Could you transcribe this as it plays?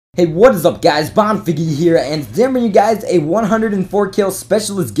Hey, what is up guys, Bonfiggy here, and today I'm bringing you guys a 104 kill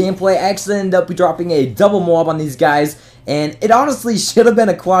specialist gameplay. I actually ended up dropping a double MOAB on these guys, and it honestly should have been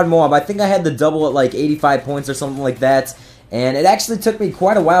a quad MOAB. I think I had the double at like 85 points or something like that, and it actually took me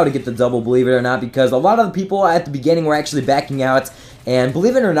quite a while to get the double, believe it or not, because a lot of the people at the beginning were actually backing out. And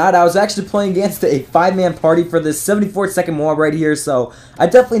believe it or not, I was actually playing against a 5-man party for this 74-second MOAB right here, so I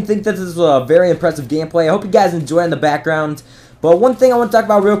definitely think that this is a very impressive gameplay. I hope you guys enjoy in the background. But one thing I want to talk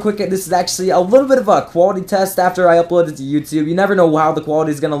about real quick, this is actually a little bit of a quality test after I upload it to YouTube. You never know how the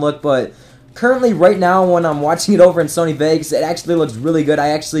quality is going to look, but currently right now when I'm watching it over in Sony Vegas, it actually looks really good. I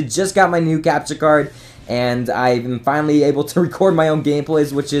actually just got my new capture card, and I'm finally able to record my own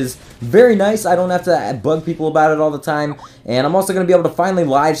gameplays, which is very nice. I don't have to bug people about it all the time. And I'm also going to be able to finally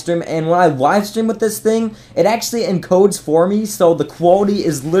live stream. And when I live stream with this thing, it actually encodes for me, so the quality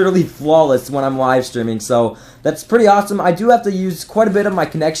is literally flawless when I'm live streaming. So that's pretty awesome. I do have to use quite a bit of my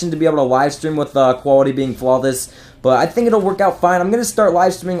connection to be able to live stream with quality being flawless, but I think it'll work out fine. I'm going to start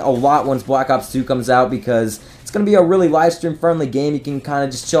live streaming a lot once Black Ops 2 comes out, because it's going to be a really live stream friendly game. You can kind of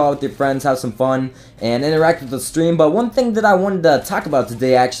just chill out with your friends, have some fun, and interact with the stream. But one thing that I wanted to talk about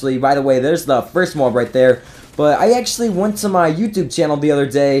today, actually, by the way, there's the first MOAB right there, but I actually went to my YouTube channel the other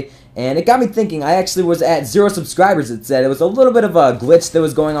day, and it got me thinking. I actually was at 0 subscribers, it said. It was a little bit of a glitch that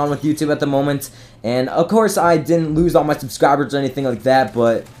was going on with YouTube at the moment, and of course I didn't lose all my subscribers or anything like that,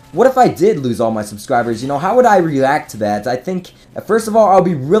 but what if I did lose all my subscribers? You know, how would I react to that? I think, first of all, I'll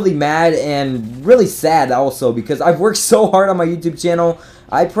be really mad and really sad also, because I've worked so hard on my YouTube channel.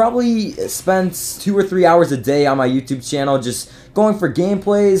 I probably spent 2 or 3 hours a day on my YouTube channel just going for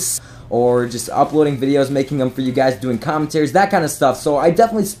gameplays, or just uploading videos, making them for you guys, doing commentaries, that kind of stuff. So I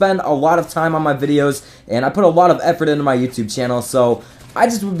definitely spend a lot of time on my videos, and I put a lot of effort into my YouTube channel, so I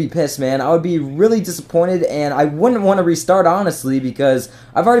just would be pissed, man. I would be really disappointed, and I wouldn't want to restart, honestly, because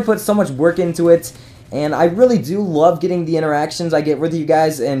I've already put so much work into it, and I really do love getting the interactions I get with you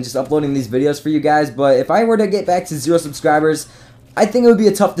guys and just uploading these videos for you guys. But if I were to get back to 0 subscribers, I think it would be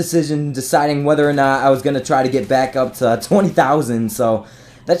a tough decision deciding whether or not I was going to try to get back up to 20,000, so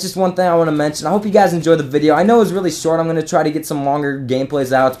that's just one thing I want to mention. I hope you guys enjoyed the video. I know it was really short. I'm going to try to get some longer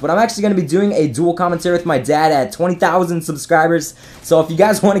gameplays out, but I'm actually going to be doing a dual commentary with my dad at 20,000 subscribers. So if you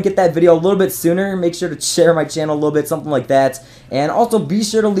guys want to get that video a little bit sooner, make sure to share my channel a little bit, something like that. And also be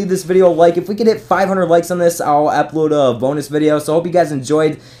sure to leave this video a like. If we could hit 500 likes on this, I'll upload a bonus video. So I hope you guys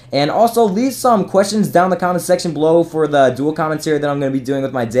enjoyed. And also leave some questions down in the comment section below for the dual commentary that I'm going to be doing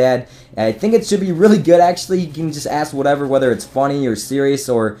with my dad. I think it should be really good, actually. You can just ask whatever, whether it's funny or serious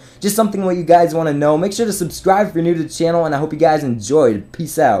or just something what you guys want to know. Make sure to subscribe if you're new to the channel, and I hope you guys enjoyed.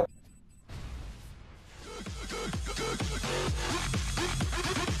 Peace out.